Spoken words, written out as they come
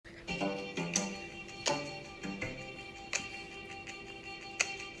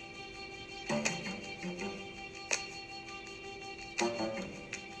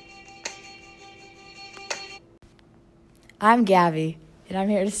I'm Gabby, and I'm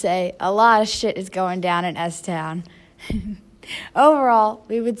here to say a lot of shit is going down in S-Town. Overall,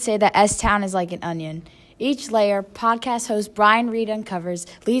 we would say that S-Town is like an onion. Each layer, podcast host Brian Reed uncovers,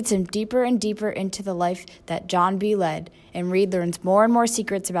 leads him deeper and deeper into the life that John B. led, and Reed learns more and more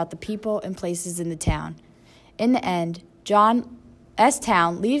secrets about the people and places in the town. In the end, John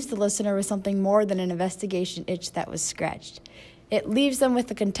S-Town leaves the listener with something more than an investigation itch that was scratched. It leaves them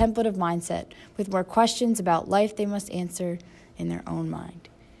with a contemplative mindset, with more questions about life they must answer in their own mind.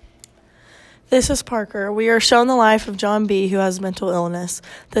 This is Parker. We are shown the life of John B., who has mental illness.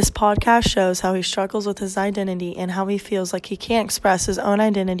 This podcast shows how he struggles with his identity and how he feels like he can't express his own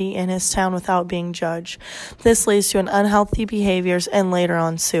identity in his town without being judged. This leads to an unhealthy behaviors and later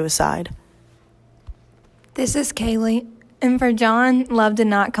on suicide. This is Kaylee. And for John, love did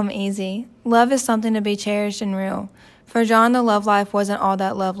not come easy. Love is something to be cherished and real. For John, the love life wasn't all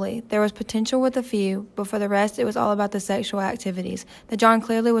that lovely. There was potential with a few, but for the rest, it was all about the sexual activities that John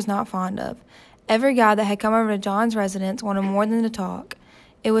clearly was not fond of. Every guy that had come over to John's residence wanted more than to talk.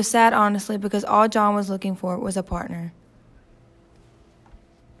 It was sad, honestly, because all John was looking for was a partner.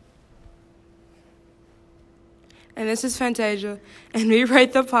 And this is Fantasia, and we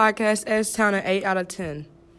rate the podcast S-Town an 8 out of 10.